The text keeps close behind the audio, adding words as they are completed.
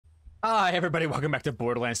Hi everybody, welcome back to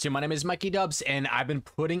Borderlands 2. My name is Mikey Dubs, and I've been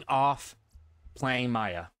putting off playing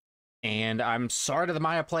Maya. And I'm sorry to the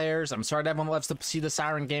Maya players, I'm sorry to everyone who loves to see the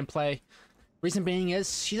Siren gameplay. Reason being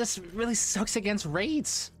is, she just really sucks against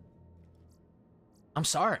raids. I'm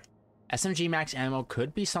sorry. SMG max ammo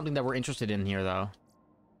could be something that we're interested in here, though.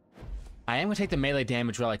 I am gonna take the melee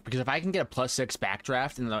damage relic, because if I can get a +6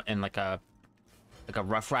 backdraft in like a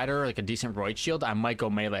Rough Rider, like a decent Roid shield, I might go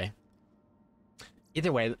melee.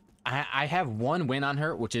 Either way, I have one win on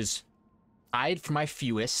her, which is tied for my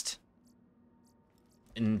fewest.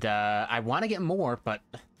 And I want to get more, but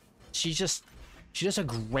she does a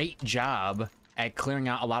great job at clearing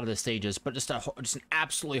out a lot of the stages, but just an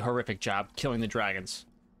absolutely horrific job killing the dragons.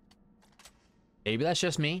 Maybe that's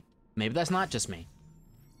just me. Maybe that's not just me.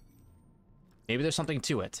 Maybe there's something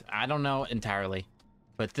to it. I don't know entirely.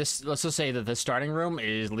 But let's just say that the starting room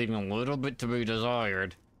is leaving a little bit to be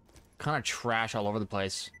desired. Kind of trash all over the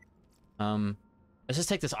place. Let's just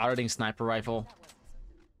take this auditing sniper rifle.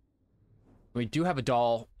 We do have a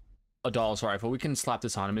doll's rifle. We can slap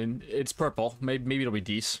this on him. And it's purple. Maybe it'll be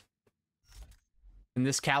decent. And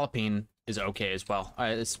this Calipine is okay as well. All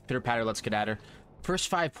right, let's pitter patter. Let's get at her. First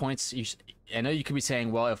 5 points. I know you could be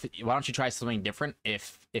saying, well, why don't you try something different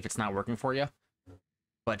if it's not working for you?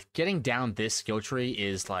 But getting down this skill tree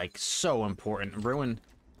is like so important. Ruin.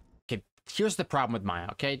 Okay, here's the problem with Maya.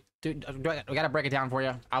 Okay, dude, I gotta break it down for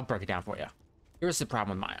you. I'll break it down for you. Here's the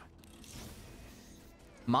problem with Maya.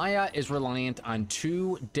 Maya is reliant on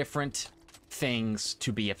two different things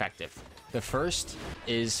to be effective. The first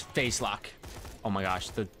is phase lock. Oh my gosh,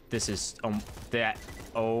 that is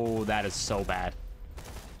so bad.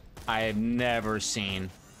 I've never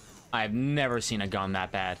seen a gun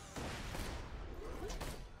that bad.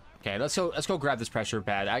 Okay, let's go grab this pressure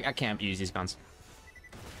pad. I can't use these guns.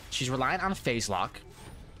 She's reliant on phase lock.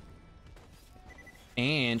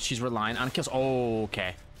 And she's relying on kills. Oh,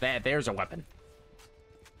 okay. There's a weapon.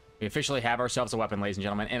 We officially have ourselves a weapon, ladies and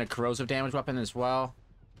gentlemen. And a corrosive damage weapon as well.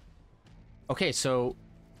 Okay, so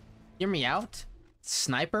hear me out.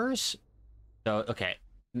 Snipers. So, okay.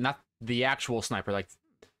 Not the actual sniper. Like,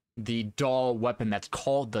 the doll weapon that's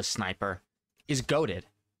called the sniper is goated.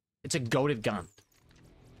 It's a goated gun.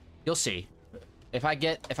 You'll see. If I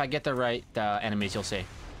get the right enemies, you'll see.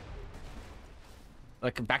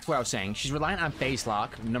 Like, back to what I was saying. She's reliant on phase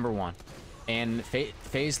lock, number one. And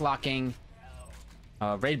phase locking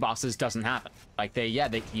raid bosses doesn't happen. Like, they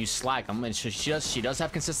use slag them, and she does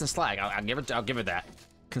have consistent slag. I'll give her that.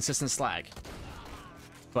 Consistent slag.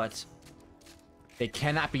 But they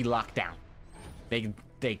cannot be locked down.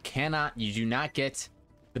 They cannot, you do not get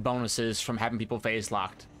the bonuses from having people phase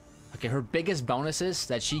locked. Okay, her biggest bonuses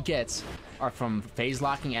that she gets are from phase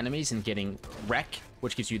locking enemies and getting wreck,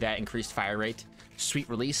 which gives you that increased fire rate. Sweet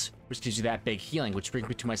release, which gives you that big healing, which brings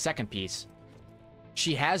me to my second piece.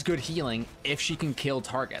 She has good healing if she can kill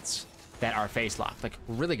targets that are phase locked, like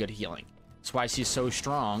really good healing. That's why she's so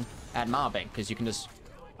strong at mobbing, because you can just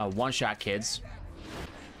one-shot kids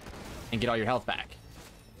and get all your health back.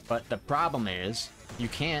 But the problem is, you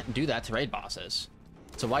can't do that to raid bosses.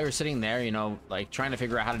 So while you're sitting there, you know, like trying to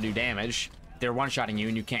figure out how to do damage, they're one-shotting you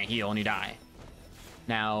and you can't heal and you die.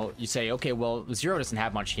 Now, you say, okay, well, Zero doesn't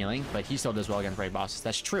have much healing, but he still does well against raid bosses.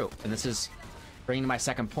 That's true. And this is bringing to my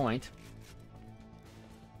second point.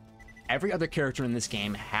 Every other character in this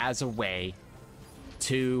game has a way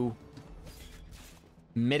to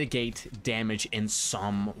mitigate damage in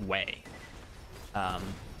some way.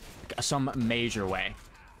 Some major way.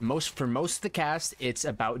 For most of the cast, it's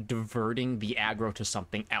about diverting the aggro to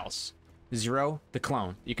something else. Zero, the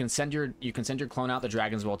clone. You can send your clone out, the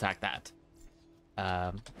dragons will attack that.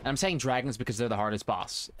 And I'm saying dragons because they're the hardest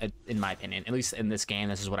boss, in my opinion. At least in this game,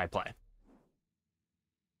 this is what I play.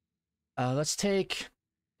 Let's take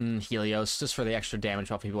Helios, just for the extra damage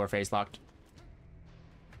while people are phase locked.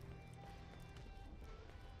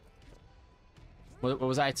 What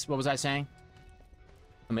was I saying?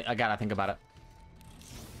 I gotta think about it.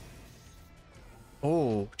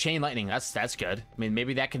 Oh, chain lightning. That's good. I mean,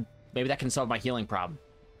 maybe that can solve my healing problem.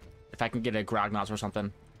 If I can get a Grognaz or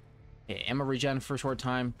something. Okay, ammo regen for a short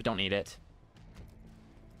time, but don't need it.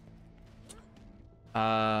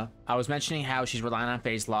 I was mentioning how she's relying on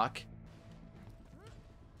phase lock.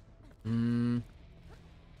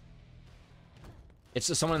 It's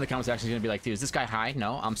just someone in the comment section is gonna be like, dude, is this guy high?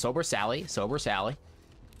 No, I'm sober Sally. Sober Sally.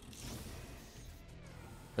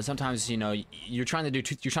 But sometimes, you know, you're trying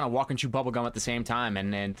to walk and chew bubblegum at the same time,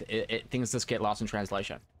 and things just get lost in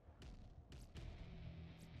translation.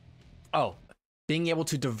 Oh, being able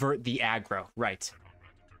to divert the aggro, right.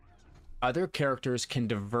 Other characters can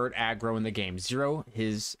divert aggro in the game. Zero,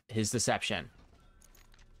 his deception.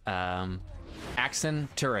 Axon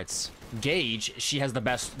turrets. Gage, she has the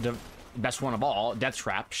best one of all. Death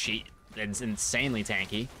Trap, she is insanely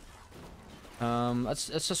tanky. Let's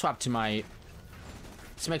just swap to my.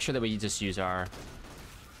 Let's make sure that we just use our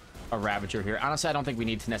Ravager here. Honestly, I don't think we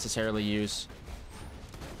need to necessarily use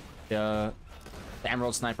the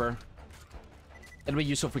Emerald Sniper. It'll be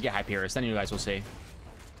useful if we get Hyperius. Then you guys will see.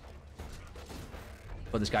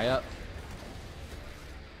 Put this guy up.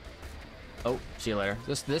 Oh, see you later.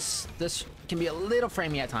 This can be a little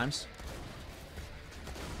framey at times.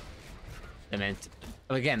 And then,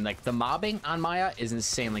 again, like the mobbing on Maya is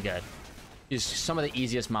insanely good. It's some of the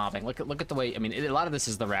easiest mobbing. Look at the way. I mean, a lot of this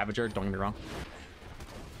is the Ravager. Don't get me wrong.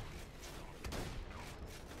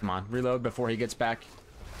 Come on, reload before he gets back.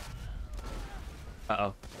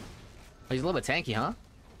 Uh-oh. Oh, he's a little bit tanky, huh?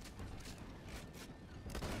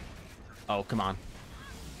 Oh, come on.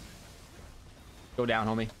 Go down,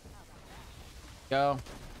 homie. Go.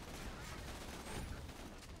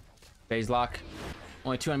 Phase lock.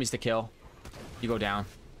 Only 2 enemies to kill. You go down.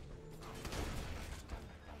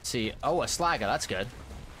 Let's see. Oh, a Slaga. That's good.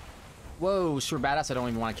 Whoa, super badass. I don't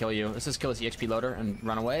even want to kill you. Let's just kill this EXP loader and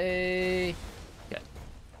run away. Good.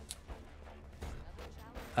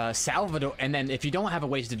 Salvador. And then if you don't have a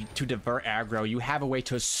way to divert aggro, you have a way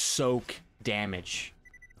to soak damage.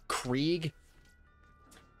 Krieg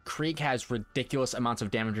has ridiculous amounts of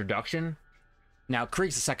damage reduction. Now,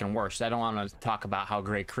 Krieg's the second worst. I don't want to talk about how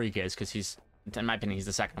great Krieg is, because he's, in my opinion, he's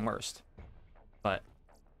the second worst. But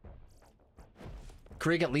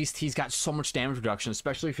Krieg, at least, he's got so much damage reduction,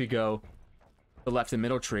 especially if you go the left and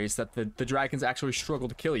middle trees, that the dragons actually struggle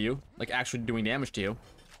to kill you, like actually doing damage to you.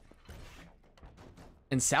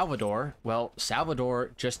 And Salvador, well,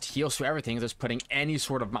 Salvador just heals through everything, just putting any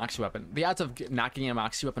sort of Moxie weapon. The odds of not getting a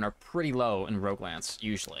Moxie weapon are pretty low in Roguelands,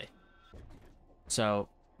 usually. So,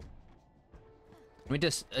 let me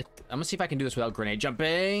just, I'm gonna see if I can do this without grenade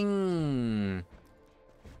jumping.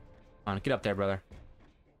 Come on, get up there, brother.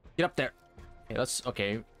 Get up there.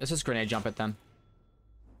 Okay, let's just grenade jump it then.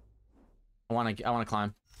 I wanna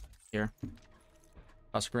climb. Here.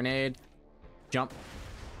 Toss a grenade. Jump.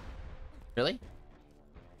 Really?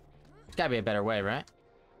 There's gotta be a better way, right?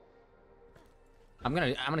 I'm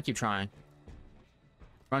gonna keep trying.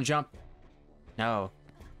 Run, jump. No.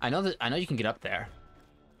 I know you can get up there.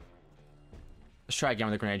 Let's try again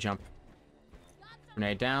with a grenade jump.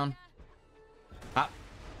 Grenade down. Hop.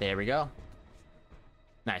 There we go.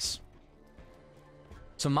 Nice.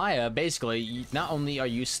 So Maya, basically, not only are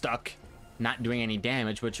you stuck not doing any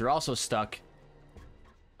damage, but you're also stuck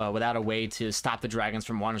without a way to stop the dragons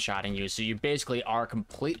from one-shotting you. So you basically are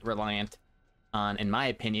completely reliant on, in my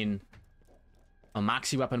opinion, a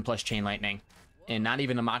Moxie weapon plus Chain Lightning. And not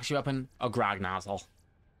even a Moxie weapon, a Grog Nozzle.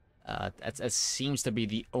 That seems to be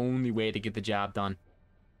the only way to get the job done.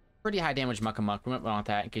 Pretty high damage Muck. We might want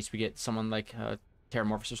that in case we get someone like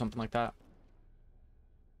Terramorphous or something like that.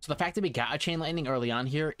 So the fact that we got a Chain Lightning early on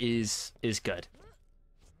here is good.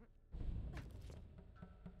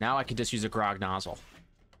 Now I could just use a Grog Nozzle.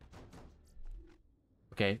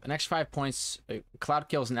 Okay, the next 5 points. Cloud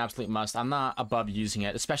Kill is an absolute must. I'm not above using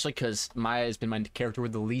it, especially because Maya has been my character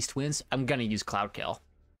with the least wins. I'm gonna use Cloud Kill.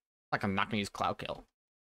 Like, I'm not gonna use Cloud Kill.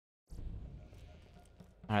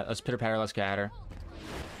 Alright, let's pitter patter, let's get at her.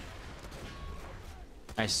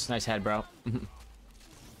 Nice head, bro.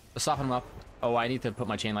 Let's soften him up. Oh, I need to put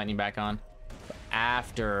my Chain Lightning back on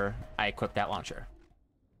after I equip that launcher.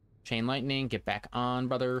 Chain Lightning, get back on,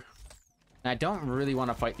 brother. And I don't really want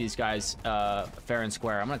to fight these guys fair and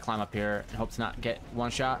square. I'm going to climb up here and hope to not get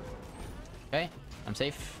one shot. Okay, I'm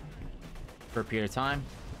safe for a period of time.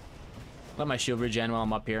 Let my shield regen while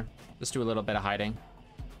I'm up here. Let's do a little bit of hiding.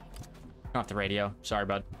 Turn off the radio. Sorry,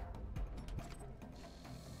 bud.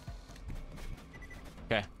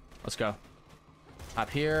 Okay, let's go. Hop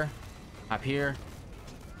here. Hop here.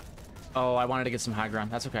 Oh, I wanted to get some high ground.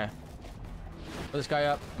 That's okay. Put this guy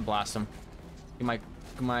up and blast him. Get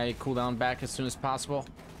my cooldown back as soon as possible.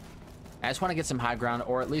 I just want to get some high ground,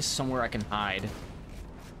 or at least somewhere I can hide.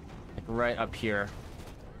 Like right up here.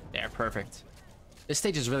 There, perfect. This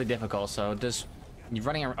stage is really difficult, so just... You're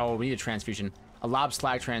running around... Oh, we need a transfusion. A lob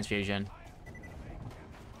slag transfusion.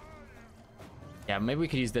 Yeah, maybe we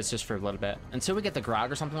could use this just for a little bit. Until we get the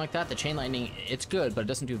Grog or something like that, the Chain Lightning, it's good, but it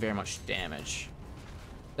doesn't do very much damage.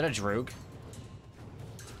 Is that a Droog?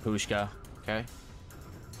 Pushka. Okay.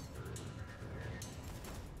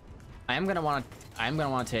 I'm gonna want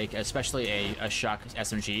to take especially a shock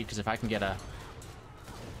SMG, because if I can get a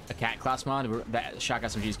cat class mod, that shock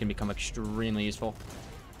SMG is gonna become extremely useful.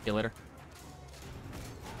 See you later.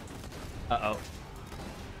 Uh-oh.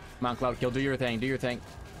 Come on, Cloud Kill, do your thing, do your thing.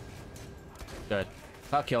 Good.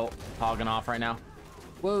 Cloud kill hogging off right now.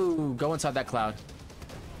 Whoa, go inside that cloud.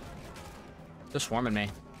 They're swarming me.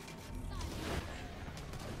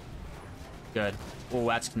 Good. Oh,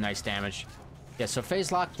 that's nice damage. Yeah, so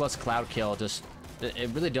phase lock plus cloud kill just, it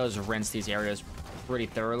really does rinse these areas pretty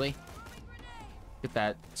thoroughly. Get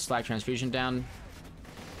that slag transfusion down.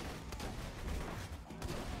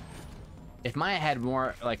 If Maya had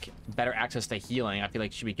more, like, better access to healing, I feel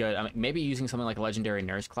like it should be good. I mean, maybe using something like a legendary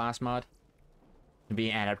nurse class mod would be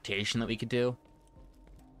an adaptation that we could do.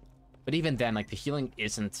 But even then, like, the healing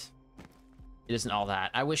isn't all that.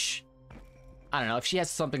 I wish, I don't know, if she has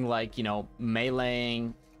something like, you know,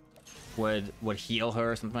 meleeing would heal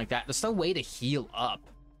her or something like that. There's no way to heal up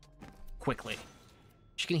quickly.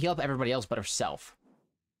 She can heal up everybody else but herself,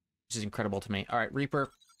 which is incredible to me. All right, Reaper.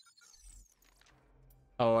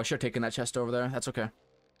 Oh, I should have taken that chest over there. That's okay.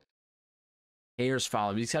 Haters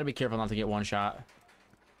follow. You just gotta be careful not to get one shot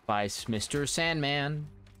by Mr. Sandman.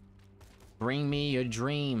 Bring me a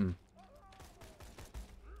dream.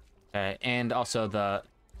 Okay, and also the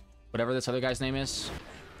whatever this other guy's name is.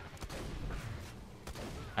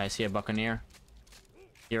 I see a Buccaneer.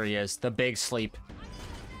 Here he is, the big sleep.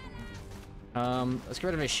 Let's get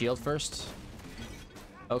rid of his shield first.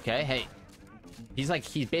 Okay, hey. He's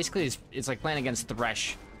basically, it's like playing against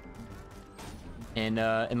Thresh in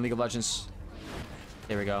League of Legends.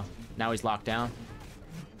 There we go. Now he's locked down.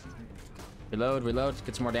 Reload, reload.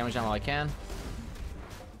 Get some more damage down while I can.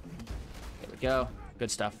 There we go.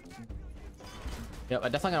 Good stuff. Yep,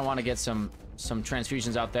 I'm definitely gonna want to get some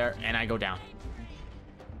transfusions out there, and I go down.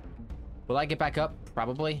 Will I get back up?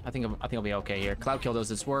 Probably. I think I'll be okay here. Cloud kill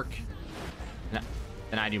does its work.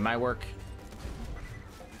 Then I do my work.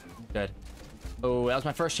 Good. Oh, that was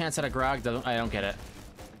my first chance at a Grog. I don't get it.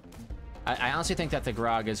 I honestly think that the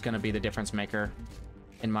Grog is going to be the difference maker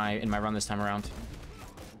in my run this time around.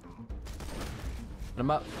 Put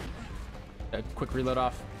him up. A quick reload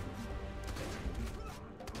off.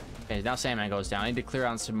 Okay, now Sandman goes down. I need to clear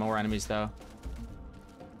out some more enemies, though.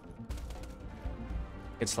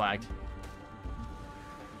 Gets slagged.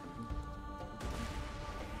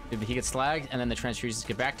 He gets slagged, and then the transfusions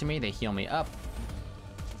get back to me. They heal me up.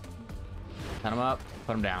 Cut him up,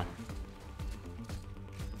 put him down.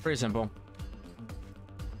 Pretty simple.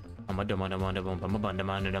 The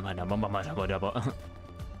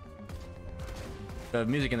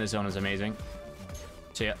music in this zone is amazing.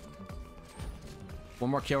 So yeah.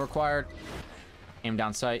 One more kill required. Aim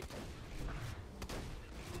down sight.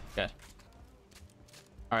 Good.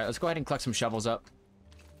 Alright, let's go ahead and collect some shovels up.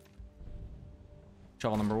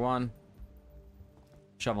 Shovel number 1.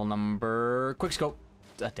 Shovel number... Quick scope.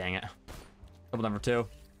 Ah, dang it. Shovel number 2.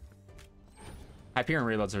 Hyperion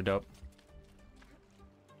reloads are dope.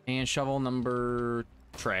 And shovel number...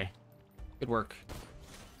 Tray. Good work.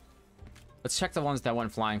 Let's check the ones that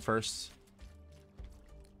went flying first.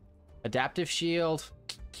 Adaptive shield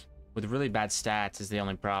with really bad stats is the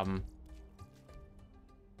only problem.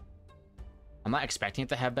 I'm not expecting it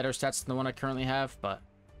to have better stats than the one I currently have, but...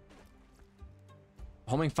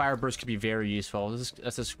 Homing fire burst could be very useful. Let's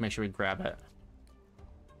just make sure we grab it.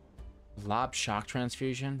 Lob shock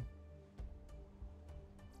transfusion.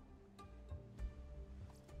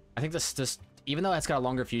 I think this even though it's got a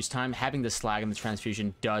longer fuse time, having the slag and the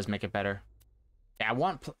transfusion does make it better. Yeah, I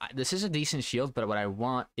want this is a decent shield, but what I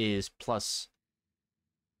want is +6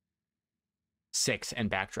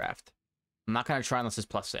 and backdraft. I'm not gonna try unless it's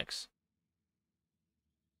 +6.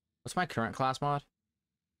 What's my current class mod?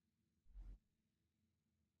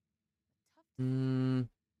 We're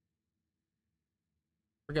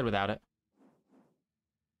good without it.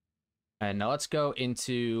 And now let's go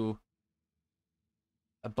into...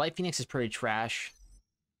 Blight Phoenix is pretty trash.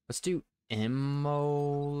 Let's do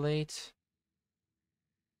Immolate.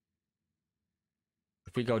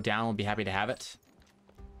 If we go down, we'll be happy to have it.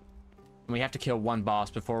 And we have to kill one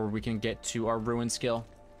boss before we can get to our Ruin skill.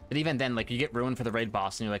 But even then, like, you get Ruin for the raid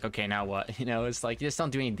boss, and you're like, okay, now what? You know, it's like, you just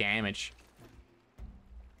don't do any damage.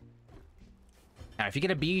 Now, if you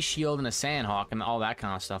get a bee shield and a Sandhawk and all that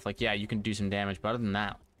kind of stuff, like, yeah, you can do some damage, but other than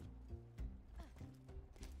that...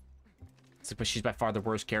 It's like, but she's by far the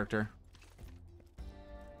worst character.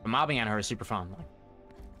 But mobbing at her is super fun. Like,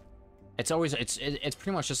 it's always, it's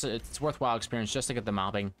pretty much just, it's worthwhile experience just to get the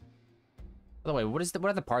mobbing. By the way, what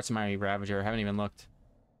are the parts of my Ravager? I haven't even looked.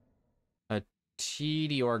 A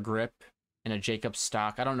Tedior grip and a Jacob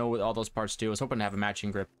stock. I don't know what all those parts do. I was hoping to have a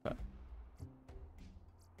matching grip, but...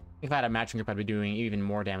 If I had a matching grip, I'd be doing even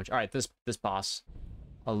more damage. All right, this boss,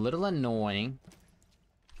 a little annoying.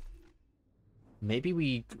 Maybe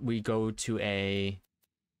we go to a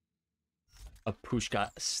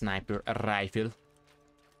Pushka sniper rifle.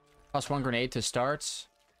 Plus 1 grenade to start.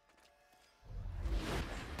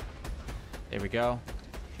 There we go.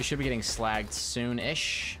 We should be getting slagged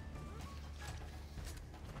soon-ish.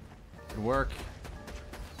 Good work.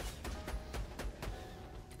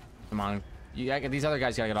 Come on. These other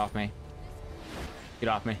guys gotta get off me. Get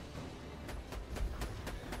off me.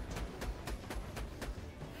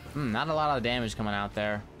 Not a lot of damage coming out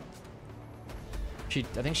there. I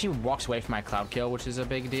think she walks away from my cloud kill, which is a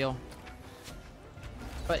big deal.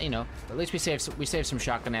 But, you know, at least we saved some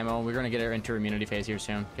shotgun ammo. We're gonna get her into immunity phase here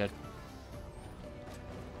soon. Good.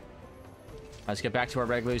 Let's get back to our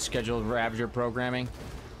regularly scheduled Ravager programming.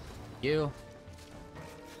 A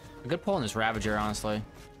good pull in this Ravager, honestly.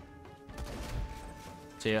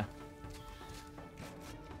 See ya.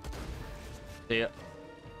 See ya.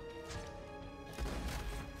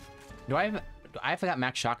 I forgot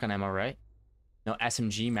max shotgun ammo, right? No,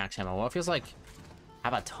 SMG max ammo. Well, it feels like I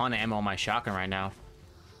have a ton of ammo on my shotgun right now.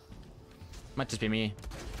 Might just be me.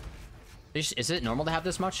 Is it normal to have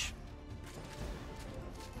this much?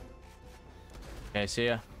 Okay, see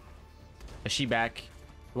ya. Is she back?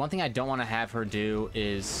 The one thing I don't want to have her do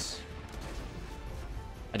is...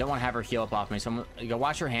 I don't want to have her heal up off me. So I'm gonna go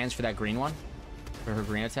watch her hands for that green one. For her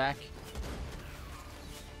green attack.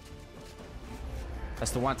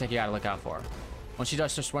 That's the one attack you gotta look out for. Once she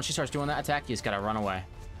starts doing that attack, you just gotta run away.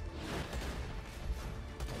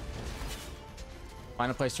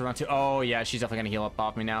 Find a place to run to. Oh yeah, she's definitely gonna heal up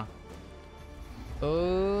off me now.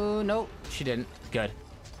 Oh no, she didn't. Good.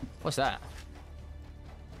 What's that?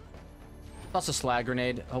 That's a slag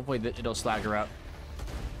grenade. Hopefully it'll slag her up.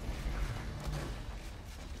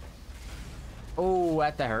 Oh,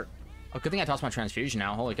 that hurt. Oh, good thing I tossed my transfusion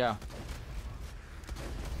now. Holy cow.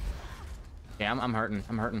 Yeah, I'm hurting.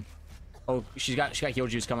 I'm hurting. Oh, she got heal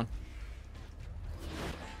juice coming.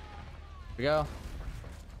 Here we go.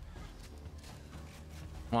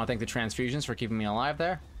 I want to thank the transfusions for keeping me alive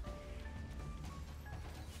there.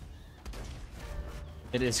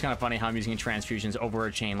 It is kind of funny how I'm using transfusions over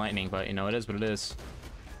a chain lightning, but you know, it is what it is.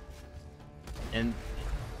 And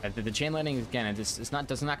the chain lightning, again, it's not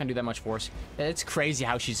gonna do that much force. It's crazy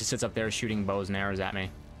how she just sits up there shooting bows and arrows at me.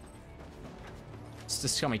 It's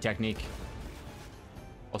just scummy technique.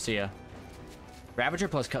 We'll see ya. Ravager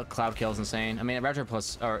plus cloud kill is insane. I mean, Ravager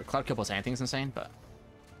plus, or cloud kill plus anything is insane, but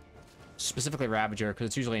specifically Ravager, because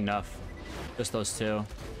it's usually enough. Just those two.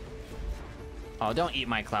 Oh, don't eat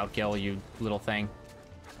my cloud kill, you little thing.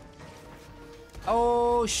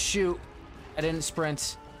 Oh, shoot. I didn't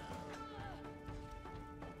sprint.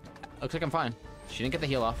 Looks like I'm fine. She didn't get the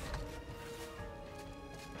heal off.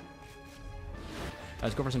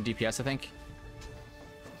 Let's go for some DPS, I think.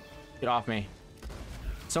 Get off me.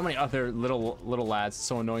 So many other little lads. It's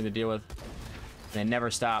so annoying to deal with. They never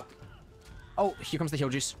stop. Oh, here comes the heal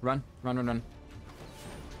juice. Run, run, run, run.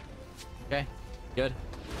 Okay, good.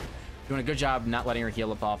 Doing a good job not letting her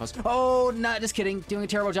heal up off us. Oh, not just kidding. Doing a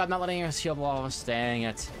terrible job not letting us heal up off us. Dang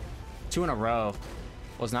it. 2 in a row.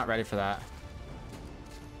 Was not ready for that.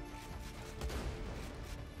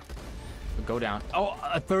 Go down. Oh,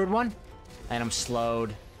 a third one? And I'm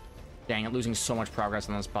slowed. Dang it, losing so much progress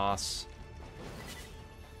on this boss.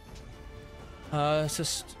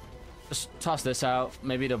 Just toss this out.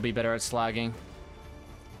 Maybe it'll be better at slagging.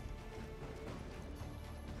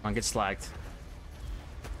 Come on, get slagged.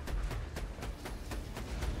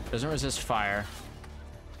 Doesn't resist fire.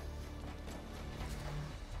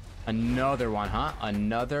 Another one, huh?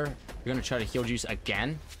 Another. You're gonna try to heal juice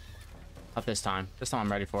again? Not this time. This time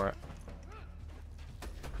I'm ready for it.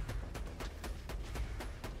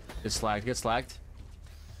 Get slagged. Get slagged.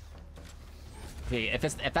 Okay,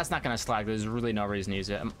 if that's not gonna slag, there's really no reason to use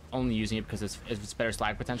it. I'm only using it because it's better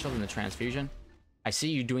slag potential than the transfusion. I see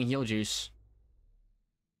you doing heal juice.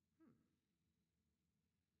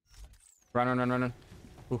 Run, run, run, run, run.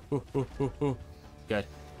 Ooh, ooh, ooh, ooh, ooh. Good.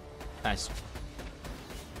 Nice.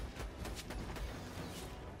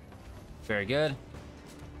 Very good.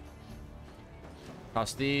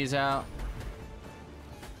 Toss these out.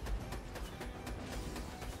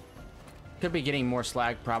 Could be getting more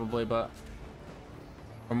slag probably, but...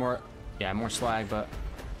 Or more... Yeah, more slag, but...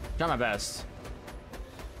 Try my best.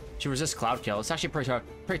 She resists cloud kill. It's actually a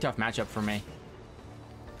pretty tough matchup for me.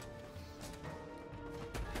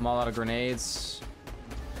 I'm all out of grenades.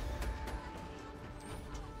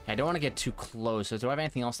 I don't want to get too close. So do I have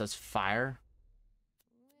anything else that's fire?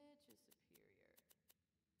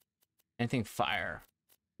 Anything fire?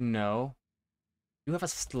 No. You have a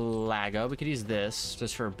Slago. We could use this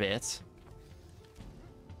just for a bit.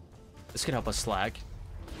 This could help us slag.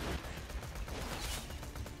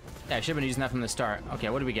 Yeah, I should have been using that from the start. Okay,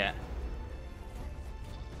 what do we get?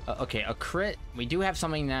 Okay, a crit. We do have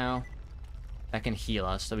something now that can heal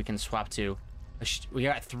us, so we can swap to. We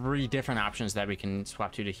got 3 different options that we can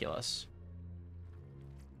swap to heal us.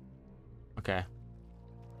 Okay.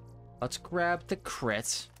 Let's grab the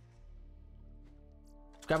crit.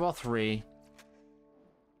 Let's grab all 3.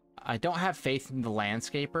 I don't have faith in the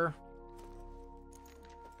Landscaper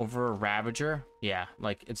over a Ravager. Yeah,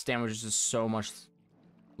 like, its damage is just so much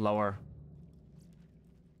lower.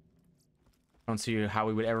 I don't see how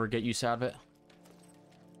we would ever get use out of it.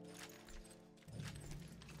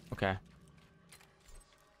 Okay.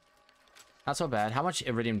 Not so bad. How much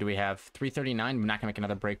Iridium do we have? 339. We're not gonna make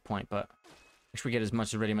another breakpoint, but make sure we get as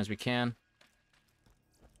much Iridium as we can.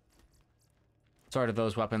 Sorry to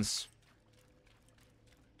those weapons.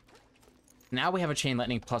 Now we have a Chain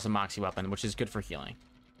Lightning plus a Moxie weapon, which is good for healing.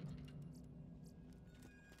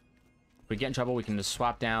 If we get in trouble, we can just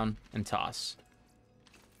swap down and toss.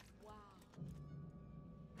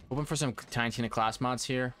 Hoping for some Tiny Tina class mods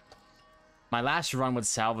here. My last run with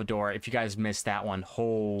Salvador, if you guys missed that one,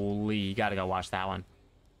 holy, you gotta go watch that one.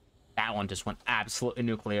 That one just went absolutely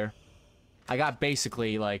nuclear. I got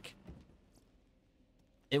basically, like,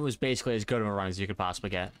 it was basically as good of a run as you could possibly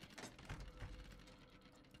get.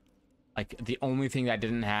 Like, the only thing that I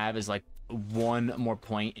didn't have is, like, 1 more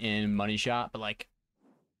point in Money Shot, but, like,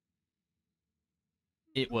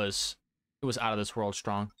 it was out of this world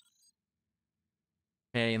strong.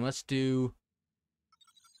 Okay, and let's do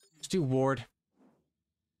Ward.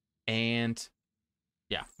 And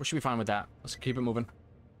yeah, we should be fine with that. Let's keep it moving.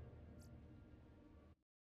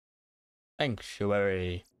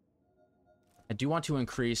 Sanctuary. I do want to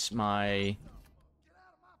increase my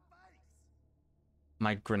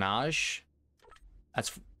Grenache. That's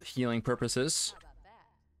for healing purposes.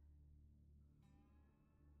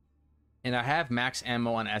 And I have max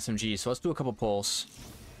ammo on SMG, so let's do a couple pulls.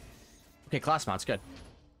 Okay, class mods, good.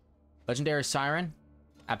 Legendary Siren,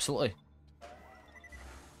 absolutely.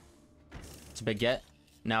 It's a big get.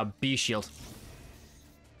 Now B shield.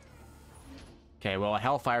 Okay, well,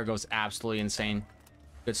 Hellfire goes absolutely insane.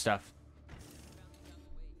 Good stuff.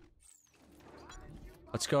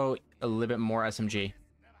 Let's go a little bit more SMG.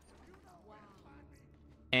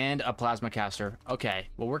 And a Plasma Caster. Okay,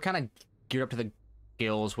 well, we're kind of geared up to the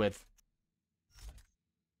gills with...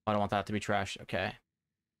 I don't want that to be trash. Okay.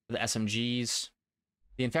 The SMGs.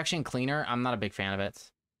 The Infection Cleaner, I'm not a big fan of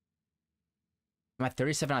it. I'm at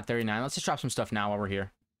 37 out of 39. Let's just drop some stuff now while we're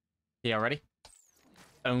here. Yeah, ready?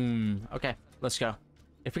 Boom. Okay, let's go.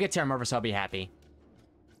 If we get Terramorphous, I'll be happy.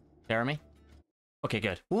 Terra me? Okay,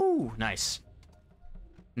 good. Woo, nice.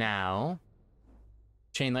 Now,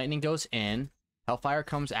 Chain Lightning goes in. Hellfire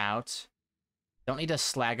comes out. Don't need to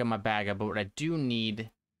slag on my bagga, but what I do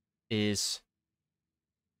need is...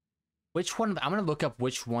 Which one? I'm going to look up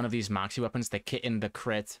which one of these Moxie weapons, the Kitten, the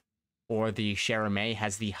Crit, or the Sharamay,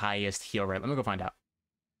 has the highest heal rate. Let me go find out.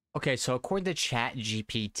 Okay, so according to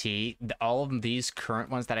ChatGPT, all of these current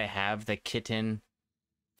ones that I have, the Kitten,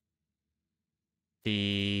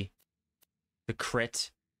 the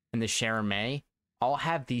Crit, and the Sharamay, all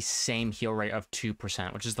have the same heal rate of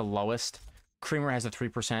 2%, which is the lowest. Creamer has a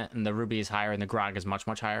 3%, and the Ruby is higher, and the Grog is much,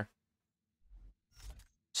 much higher.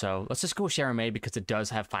 So let's just go with Sharamay because it does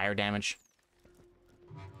have fire damage.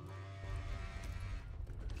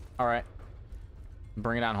 Alright.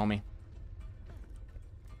 Bring it on, homie.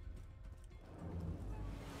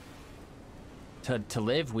 To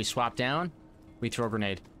live, we swap down, we throw a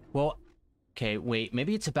grenade. Well, okay, wait,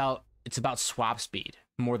 maybe it's about swap speed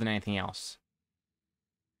more than anything else.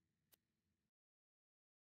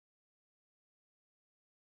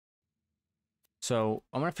 So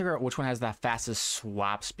I'm gonna figure out which one has the fastest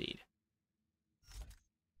swap speed.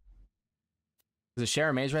 The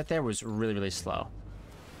Sharamay right there was really, really slow.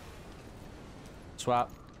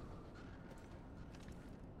 Swap.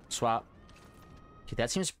 Swap. Okay, that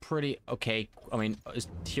seems pretty okay. I mean,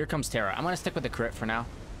 here comes Terra. I'm gonna stick with the crit for now.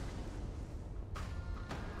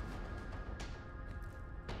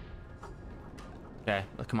 Okay,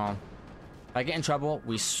 come on. If I get in trouble,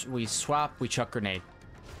 we swap, we chuck grenade.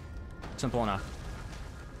 Simple enough.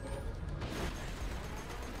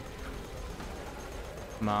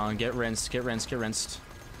 Come on, get rinsed, get rinsed, get rinsed.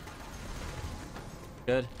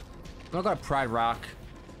 Good. I'm gonna go to Pride Rock.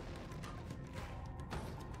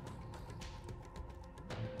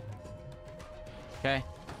 Okay.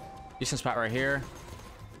 Decent spot right here.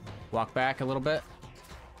 Walk back a little bit.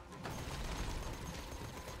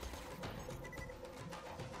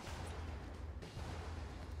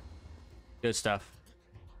 Good stuff.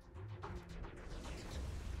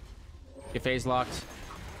 Get phase locked.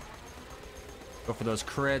 Go for those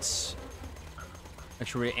crits. Make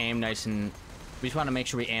sure we aim nice and We just want to make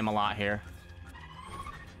sure we aim a lot here.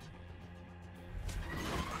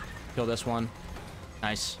 Kill this one.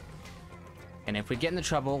 Nice. And if we get into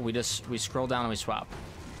trouble, we scroll down and we swap.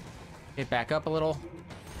 Okay, back up a little.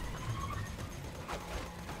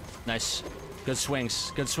 Nice. Good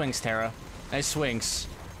swings. Good swings, Tara. Nice swings.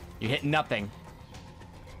 You hit nothing.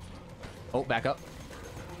 Oh, back up.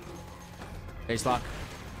 Face lock.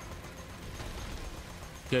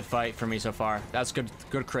 Good fight for me so far. That's good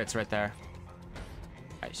crits right there.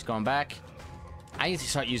 Alright, just going back. I need to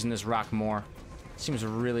start using this rock more. Seems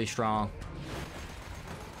really strong.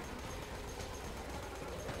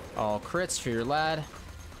 All crits for your lad.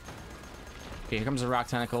 Okay, here comes the rock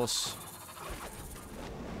tentacles.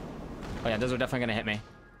 Oh yeah, those are definitely gonna hit me.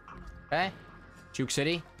 Okay. Juke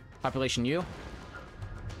City. Population U.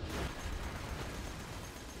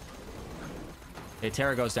 Okay,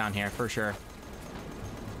 Terra goes down here for sure.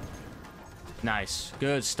 Nice.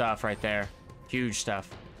 Good stuff right there. Huge stuff.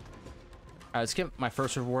 Alright, let's get my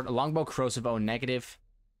first reward. A longbow corrosive O negative.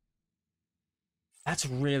 That's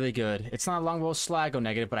really good. It's not a longbow slag O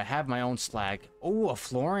negative, but I have my own slag. Oh, a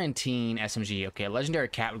Florentine SMG. Okay, a legendary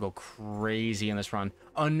cat would go crazy in this run.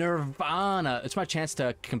 A Nirvana. It's my chance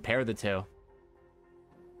to compare the two.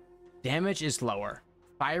 Damage is lower.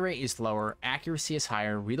 Fire rate is lower. Accuracy is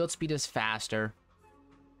higher. Reload speed is faster.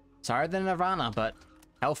 Sorry than Nirvana, but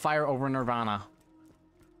Hellfire over Nirvana.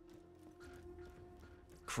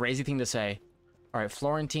 Crazy thing to say. All right,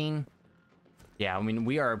 Florentine. Yeah, I mean,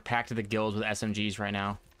 we are packed to the gills with SMGs right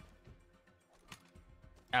now.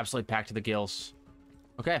 Absolutely packed to the gills.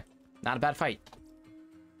 Okay, not a bad fight.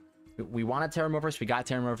 We wanted Terramorphous, we got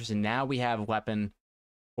Terramorphous, and now we have a weapon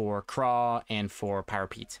for Craw and for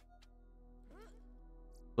Pyropete.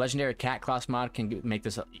 Legendary Cat class mod can make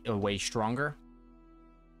this a way stronger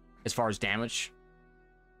as far as damage.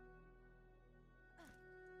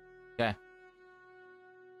 Okay.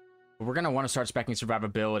 But we're going to want to start speccing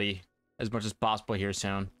survivability as much as possible here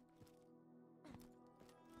soon.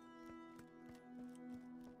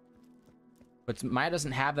 But Maya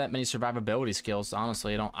doesn't have that many survivability skills,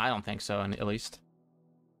 honestly. I don't think so, at least.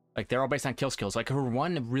 Like, they're all based on kill skills. Like, her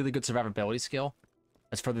one really good survivability skill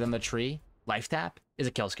that's further than the tree, Life Tap, is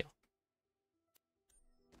a kill skill.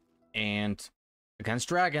 And against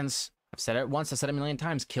dragons, I've said it once, I've said it a million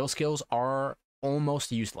times, kill skills are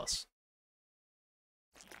almost useless.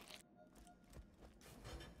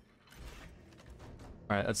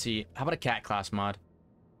 Alright, let's see. How about a cat class mod?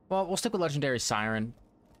 Well, we'll stick with Legendary Siren.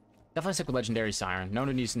 Definitely stick with Legendary Siren. No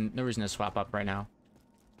reason to swap up right now.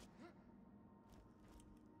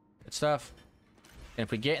 Good stuff. And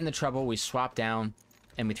if we get into trouble, we swap down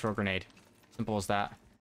and we throw a grenade. Simple as that.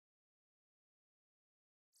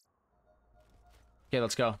 Okay,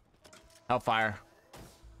 let's go. Hellfire.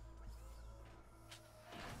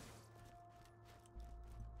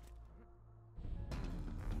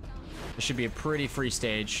 This should be a pretty free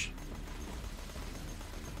stage.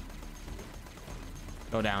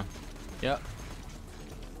 Go down. Yep.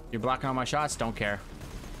 You're blocking all my shots? Don't care.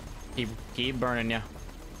 Keep burning you.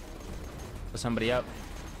 Put somebody up.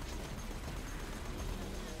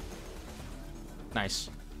 Nice.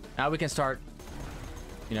 Now we can start,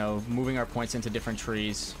 you know, moving our points into different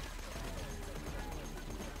trees.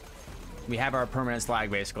 We have our permanent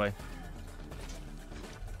slag, basically.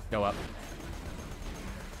 Go up.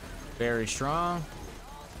 Very strong.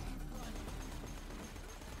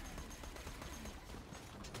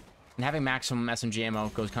 And having maximum SMG ammo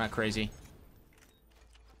goes kind of crazy.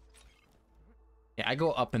 Yeah, I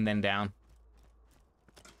go up and then down.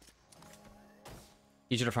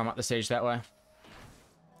 Easier to farm up the stage that way.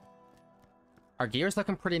 Our gear's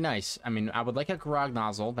looking pretty nice. I mean, I would like a Grog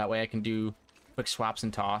nozzle. That way I can do quick swaps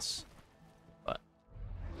and toss.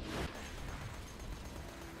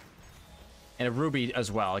 And a ruby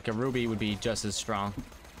as well. Like, a ruby would be just as strong.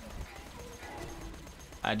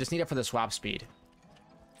 I just need it for the swap speed.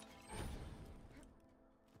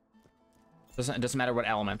 It doesn't matter what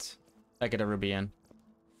element I get a ruby in.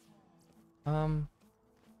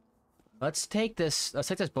 Let's take this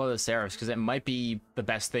Blow of the Seraphs, because it might be the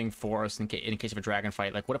best thing for us in case of a dragon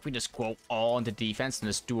fight. Like, what if we just go all into defense and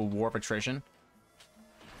just do a war of attrition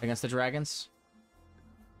against the dragons?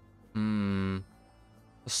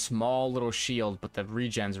 A small little shield, but the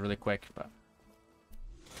regen's really quick, but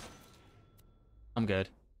I'm good.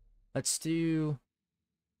 Let's do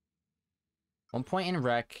 1 point in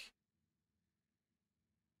wreck,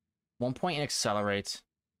 1 point in accelerate,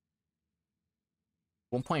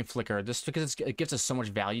 1 point in flicker, just because it gives us so much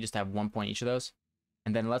value just to have 1 point each of those.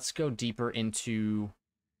 And then let's go deeper into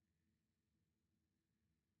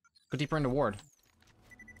ward.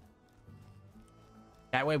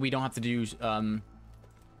 That way we don't have to do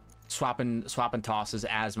swap and tosses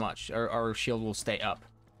as much. Our shield will stay up.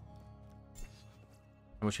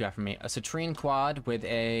 And what you got for me? A citrine quad with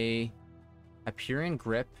a Hyperion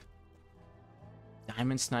grip,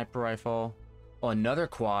 diamond sniper rifle. Oh, another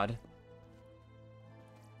quad.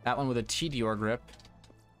 That one with a TDR grip.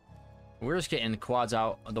 We're just getting quads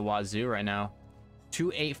out of the wazoo right now.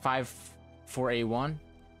 285481,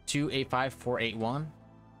 285481.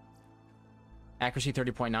 Accuracy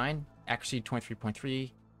 30.9, accuracy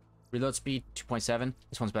 23.3, reload speed 2.7.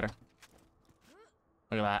 This one's better.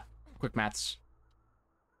 Look at that. Quick maths.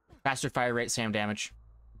 Faster fire rate, same damage.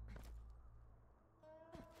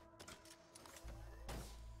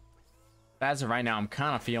 As of right now, I'm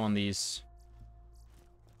kind of feeling these.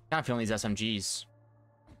 SMGs.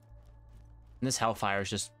 And this Hellfire is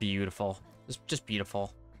just beautiful. Just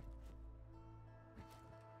beautiful.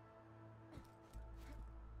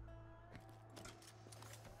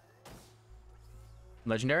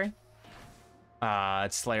 Legendary?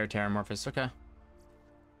 It's Slayer Terramorphous. Okay.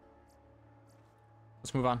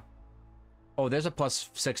 Let's move on. Oh, there's a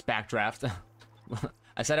 +6 backdraft.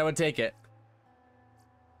 I said I would take it.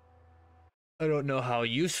 I don't know how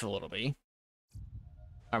useful it'll be.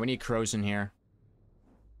 Alright, we need crows in here.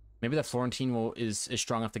 Maybe the Florentine is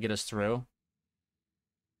strong enough to get us through.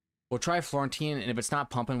 We'll try Florentine, and if it's not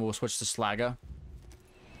pumping, we'll switch to Slaga.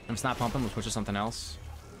 If it's not pumping, we'll switch to something else.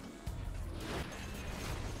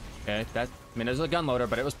 Okay, I mean, it was a gun loader,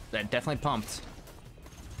 but it definitely pumped.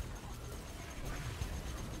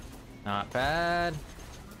 Not bad.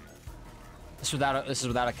 This is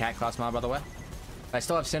without a cat class mod, by the way. I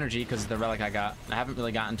still have synergy because of the relic I got. I haven't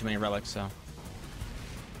really gotten too many relics, so.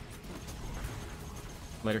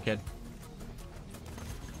 Later, kid.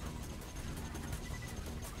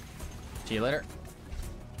 See you later.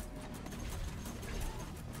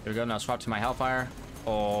 Here we go. Now swap to my Hellfire.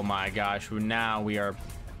 Oh my gosh. Now we're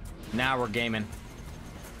gaming.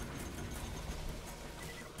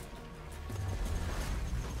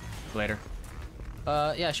 Later.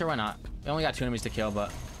 Yeah, sure, why not? We only got 2 enemies to kill,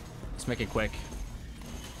 but let's make it quick.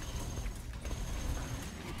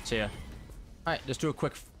 See ya. Alright, just do a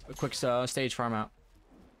quick stage farm out.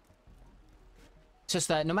 It's just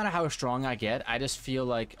that no matter how strong I get, I just feel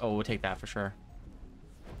like... Oh, we'll take that for sure.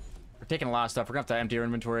 We're taking a lot of stuff. We're gonna have to empty our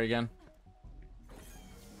inventory again.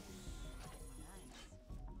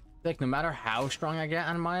 Like, no matter how strong I get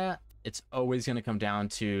on Maya, it's always gonna come down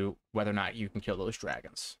to whether or not you can kill those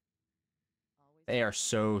dragons. They are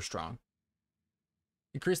so strong.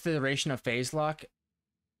 Increase the duration of phase lock.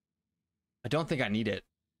 I don't think I need it.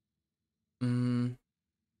 I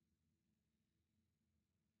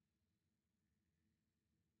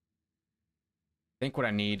think what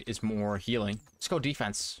I need is more healing. Let's go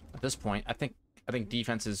defense at this point. I think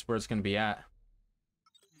defense is where it's going to be at. A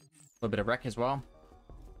little bit of wreck as well.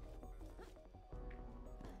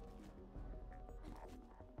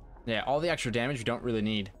 Yeah, all the extra damage we don't really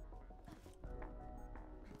need.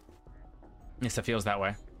 At least it feels that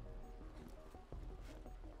way.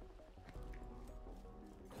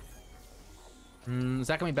 Is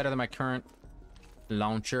that gonna be better than my current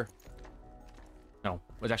launcher? No,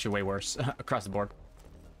 it was actually way worse across the board.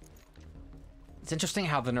 It's interesting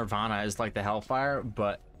how the Nirvana is like the Hellfire,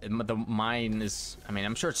 but mine is, I mean,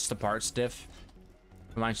 I'm sure it's just a part stiff.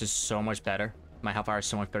 Mine's just so much better. My Hellfire is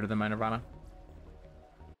so much better than my Nirvana.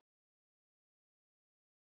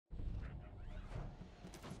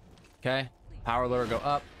 Okay, power lure go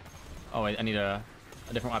up. Oh wait, I need a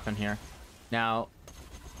different weapon here. Now,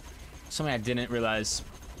 something I didn't realize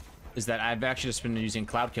is that I've actually just been using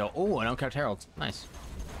Cloud Kill. Oh, an Uncapped Herald. Nice.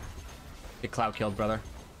 Get Cloud Killed, brother.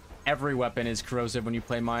 Every weapon is corrosive when you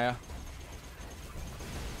play Maya.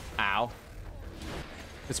 Ow.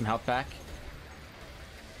 Get some health back.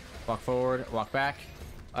 Walk forward, walk back.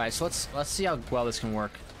 Alright, so let's see how well this can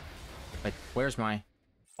work. Like, where's my...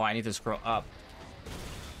 Oh, I need to scroll up.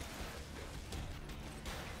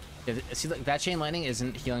 Yeah, see, look, that chain lightning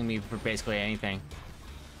isn't healing me for basically anything.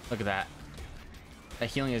 Look at that. That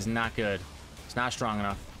healing is not good. It's not strong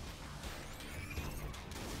enough.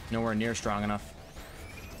 Nowhere near strong enough.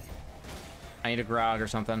 I need a grog or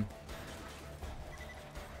something.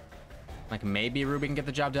 Like, maybe Ruby can get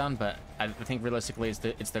the job done, but I think realistically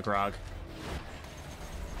it's the grog.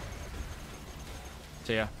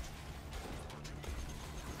 See ya.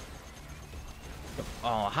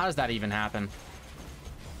 Oh, how does that even happen?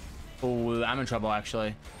 Oh, I'm in trouble,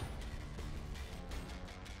 actually.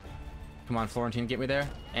 Come on, Florentine, get me there.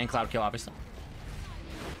 And Cloud Kill, obviously.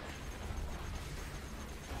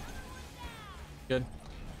 Good.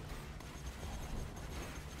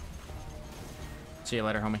 See you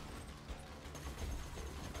later, homie.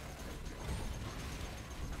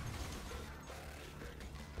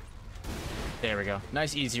 There we go.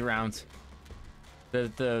 Nice, easy round.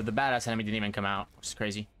 The badass enemy didn't even come out, which is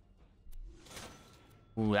crazy.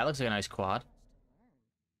 Ooh, that looks like a nice quad.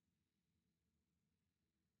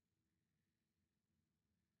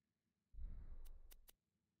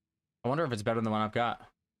 I wonder if it's better than the one I've got.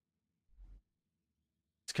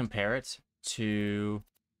 Let's compare it to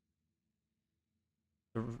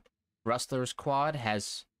the Rustler's quad.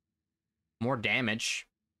 Has more damage,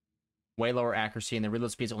 way lower accuracy, and the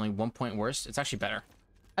reload speed is only 1 point worse. It's actually better.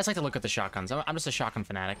 I just like to look at the shotguns. I'm just a shotgun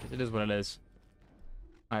fanatic. It is what it is.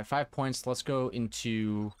 All right, 5 points. Let's go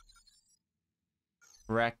into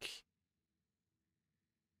Wreck.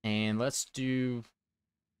 And let's do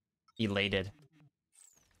Elated.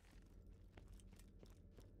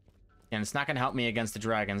 And it's not going to help me against the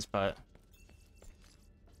dragons, but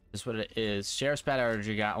this is what it is. Sheriff's Bat, I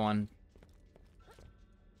already got one.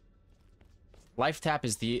 Life Tap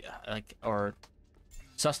is the, or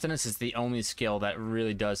Sustenance is the only skill that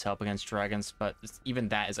really does help against dragons, but even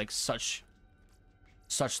that is like such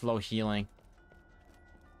low healing.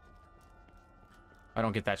 I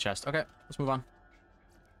don't get that chest. Okay, let's move on.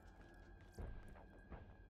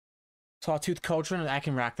 Sawtooth Cauldron, I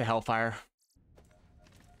can rack the Hellfire.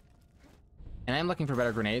 And I am looking for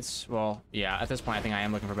better grenades. Well, yeah, at this point, I think I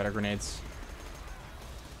am looking for better grenades.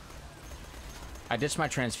 I ditched my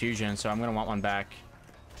transfusion, so I'm going to want one back.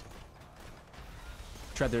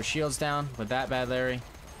 Tread their shields down with that bad Larry.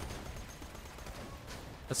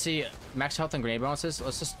 Let's see, max health and grenade bonuses.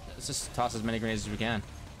 Let's just toss as many grenades as we can.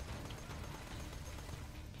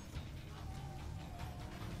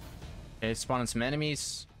 Okay, spawning some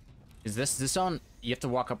enemies. Is this zone? You have to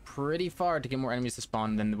walk up pretty far to get more enemies to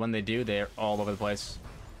spawn. Then when they do, they're all over the place.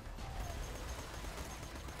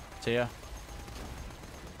 See ya.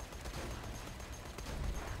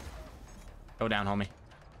 Go down, homie.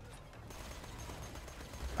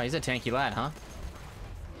 Oh, he's a tanky lad, huh?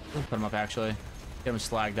 Let's put him up, actually. Get him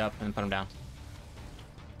slagged up and put him down.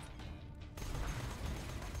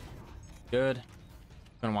 Good.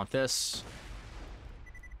 Gonna want this.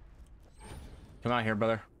 Come out here,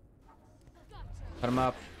 brother. Put him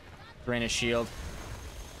up. Drain his shield.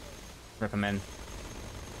 Rip him in.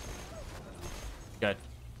 Good.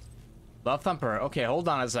 Love Thumper. Okay, hold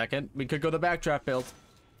on a second. We could go the backdraft build.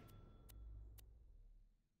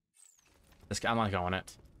 This guy, I'm not going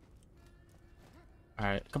it.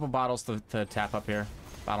 Alright, a couple bottles to tap up here.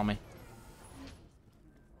 Bottle me.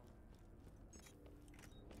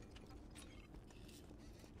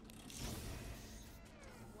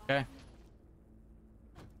 Okay.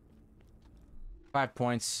 5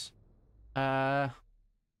 points.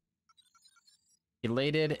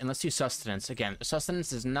 Elated, and let's do Sustenance. Again,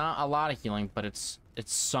 Sustenance is not a lot of healing, but it's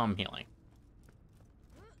some healing.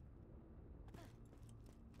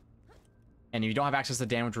 And you don't have access to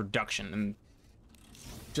damage reduction, and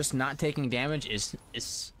just not taking damage is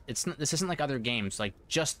this isn't like other games. Like,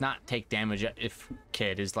 just not take damage if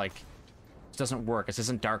kid is like, this doesn't work. This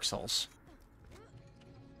isn't Dark Souls.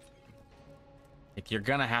 Like, you're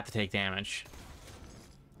gonna have to take damage.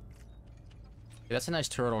 Okay, that's a nice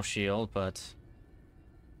turtle shield, but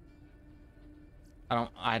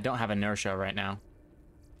I don't have inertia right now.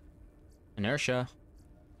 Inertia.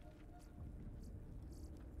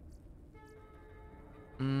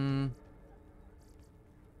 I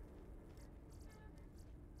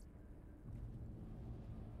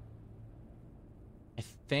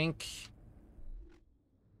think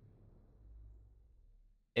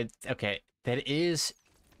it, okay, that is,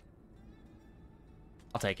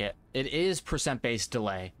 I'll take it. It is percent based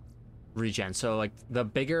delay regen. So like the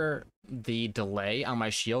bigger the delay on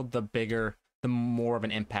my shield, the more of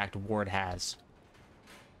an impact ward has.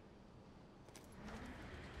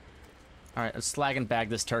 All right, let's slag and bag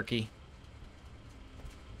this turkey.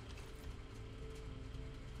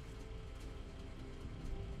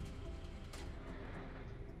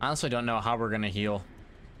 I honestly don't know how we're gonna heal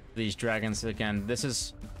these dragons again. This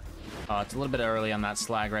is, it's a little bit early on that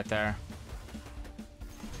slag right there.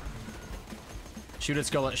 Shoot its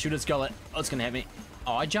gullet, shoot its gullet. Oh, it's gonna hit me.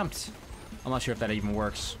 Oh, I jumped. I'm not sure if that even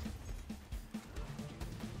works.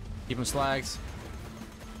 Keep them slags.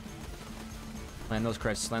 Land those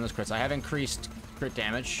crits, land those crits. I have increased crit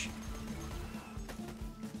damage.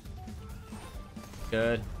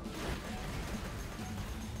 Good.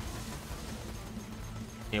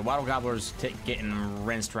 Okay, Waddle Gobbler's getting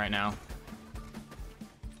rinsed right now.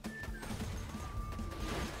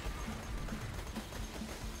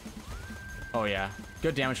 Oh yeah,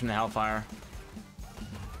 good damage from the Hellfire.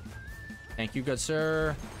 Thank you, good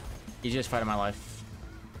sir. Easiest fight of my life.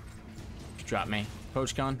 Just drop me.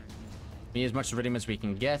 Poach gun. Need as much iridium as we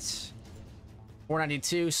can get.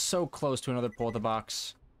 492, so close to another pull of the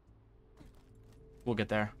box. We'll get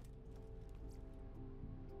there.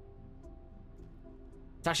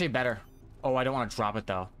 It's actually better. Oh, I don't want to drop it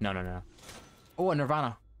though. No, no, no. Oh, a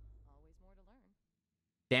Nirvana. Always more to learn.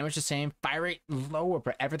 Damage the same, fire rate lower,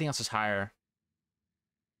 but everything else is higher.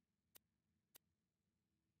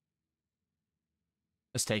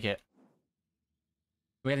 Let's take it.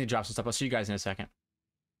 We gotta drop some stuff. I'll see you guys in a second.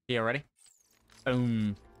 Yeah, ready?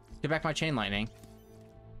 Boom. Get back my chain lightning.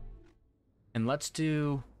 And let's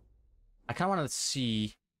do... I kind of want to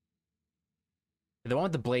see... The one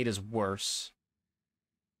with the blade is worse.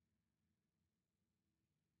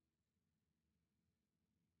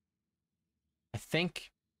 I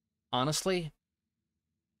think, honestly,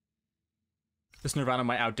 this Nirvana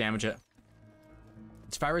might outdamage it.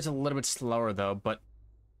 Its fire rate's a little bit slower though, but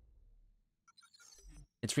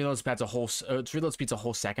its reload speed's a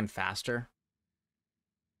whole second faster.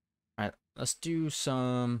 All right, let's do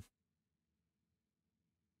some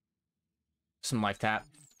life tap.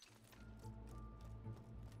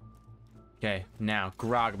 Okay, now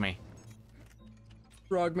grog me.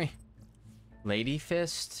 Grog me. Lady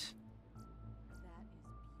Fist.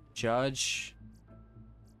 Judge.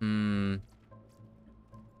 Well,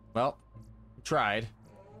 we tried.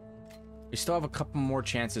 We still have a couple more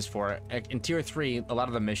chances for it. In Tier 3, a lot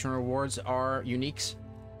of the mission rewards are uniques.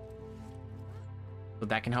 So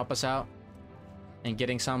that can help us out in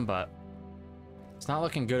getting some, but it's not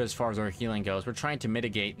looking good as far as our healing goes. We're trying to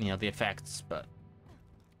mitigate, you know, the effects, but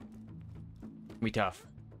it'll be tough.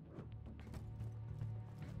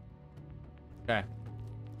 Okay.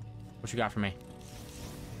 What you got for me?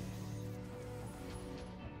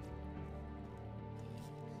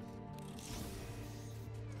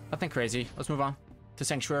 Nothing crazy. Let's move on. To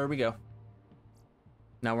Sanctuary we go.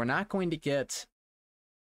 Now we're not going to get...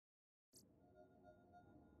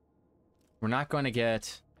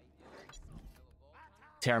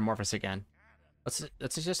 Terramorphous again.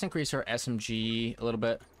 Let's just increase our SMG a little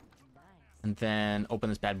bit. And then open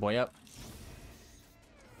this bad boy up.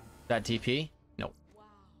 That TP? Nope.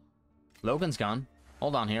 Logan's gone.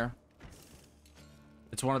 Hold on here.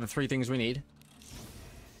 It's one of the 3 things we need.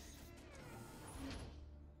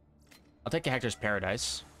 I'll take a Hector's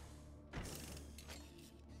Paradise.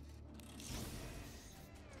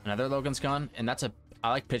 Another Logan's gone, and that's a...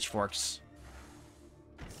 I like pitchforks.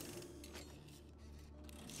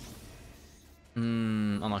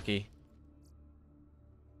 Unlucky.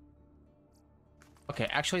 Okay,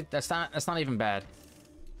 actually, that's not even bad.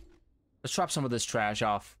 Let's drop some of this trash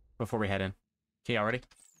off before we head in. Okay, already?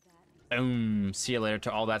 Boom. See you later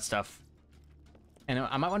to all that stuff. And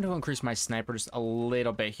I might want to increase my sniper just a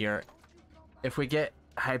little bit here. If we get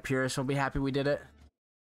Hyperius, we'll be happy we did it.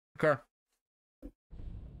 Okay.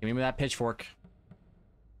 Give me that pitchfork.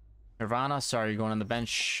 Nirvana, sorry, you're going on the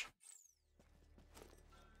bench.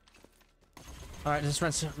 Alright, just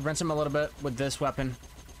rinse him a little bit with this weapon.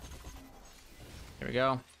 Here we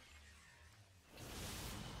go.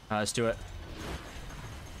 Let's do it.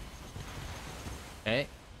 Okay.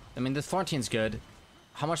 I mean, the Florentine's good.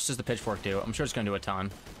 How much does the pitchfork do? I'm sure it's going to do a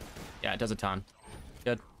ton. Yeah, it does a ton.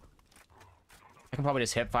 Good. I can probably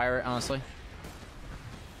just hip fire it, honestly.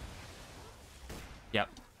 Yep.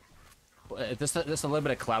 This a little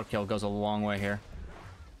bit of cloud kill goes a long way here.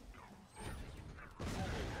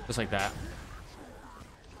 Just like that.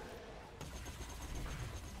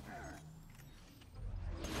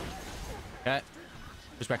 Okay.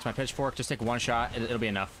 Just back to my pitchfork. Just take one shot. It'll be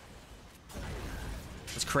enough.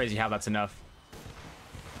 It's crazy how that's enough.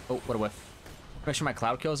 Oh, what a whiff. Make sure my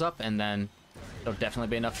cloud kill's up, and then it'll definitely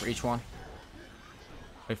be enough for each one.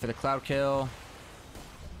 Wait for the cloud kill.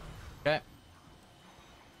 Okay.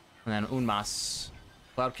 And then Unmas.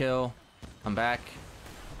 Cloud kill. Come back.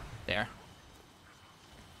 There.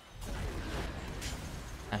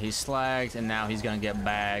 Now he's slagged, and now he's gonna get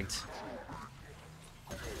bagged.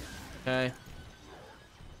 Okay.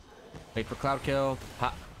 Wait for cloud kill.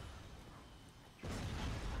 Pop.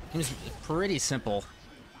 Seems pretty simple.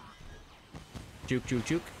 Juke, juke,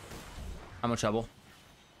 juke. I'm in trouble.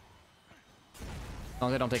 As long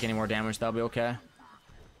as I don't take any more damage, that'll be okay.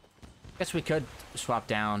 Guess we could swap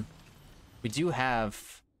down. We do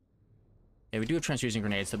have... Yeah, we do have transfusing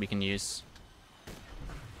grenades that we can use.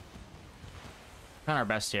 Trying our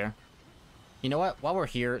best here. You know what? While we're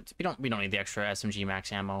here, we don't need the extra SMG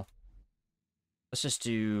max ammo. Let's just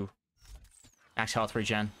do max health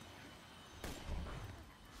regen.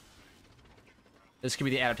 This could be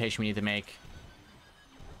the adaptation we need to make.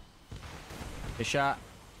 Good shot.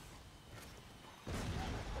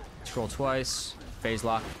 Scroll twice. Phase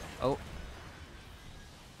lock. Oh.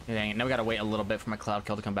 Dang it. Now we gotta wait a little bit for my cloud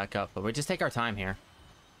kill to come back up, but we just take our time here.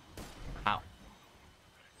 Ow.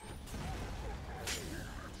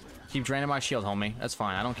 Keep draining my shield, homie. That's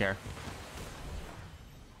fine. I don't care.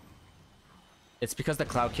 It's because the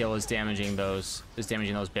cloud kill is damaging those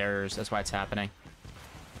barriers. That's why it's happening.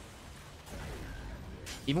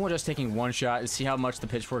 Even with just taking one shot, see how much the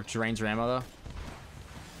pitchfork drains your ammo, though?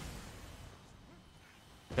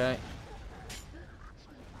 Okay.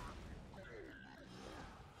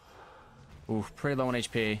 Oof, pretty low on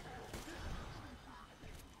HP.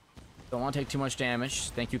 Don't want to take too much damage.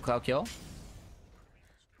 Thank you, cloud kill.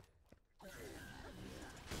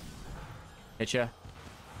 Hit ya.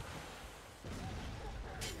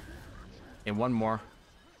 Okay, one more.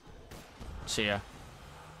 See ya.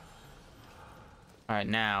 Alright,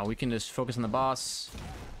 now we can just focus on the boss.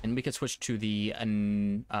 And we can switch to the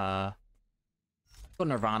go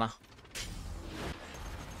Nirvana.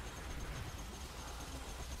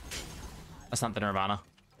 That's not the Nirvana.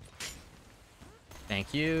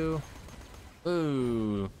 Thank you.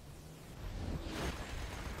 Ooh.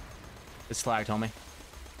 It's flagged, homie.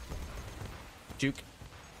 Juke.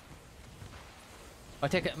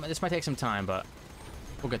 This might take some time, but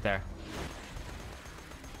we'll get there.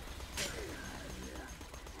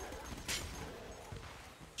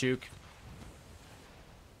 Juke.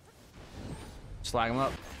 Slag him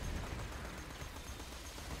up.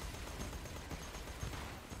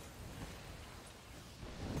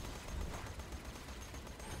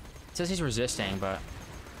 It says he's resisting, but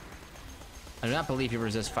I do not believe he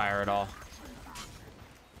resists fire at all.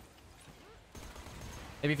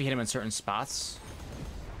 Maybe if you hit him in certain spots.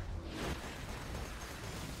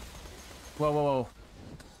 Whoa, whoa, whoa.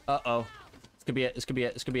 Uh-oh. This could be it. This could be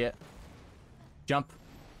it. This could be it. Jump.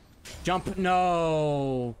 Jump.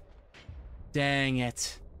 No. Dang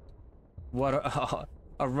it. What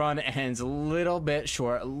a run ends a little bit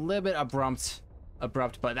short, a little bit abrupt,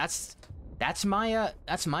 but that's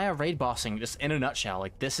my raid bossing just in a nutshell.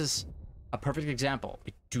 Like, this is a perfect example.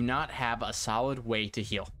 We do not have a solid way to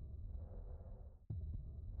heal.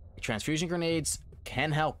 Transfusion grenades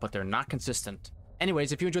can help, but they're not consistent.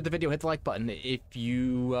 Anyways, if you enjoyed the video, hit the like button. If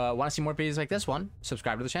you want to see more videos like this one,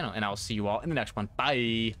 subscribe to the channel, and I'll see you all in the next one.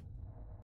 Bye!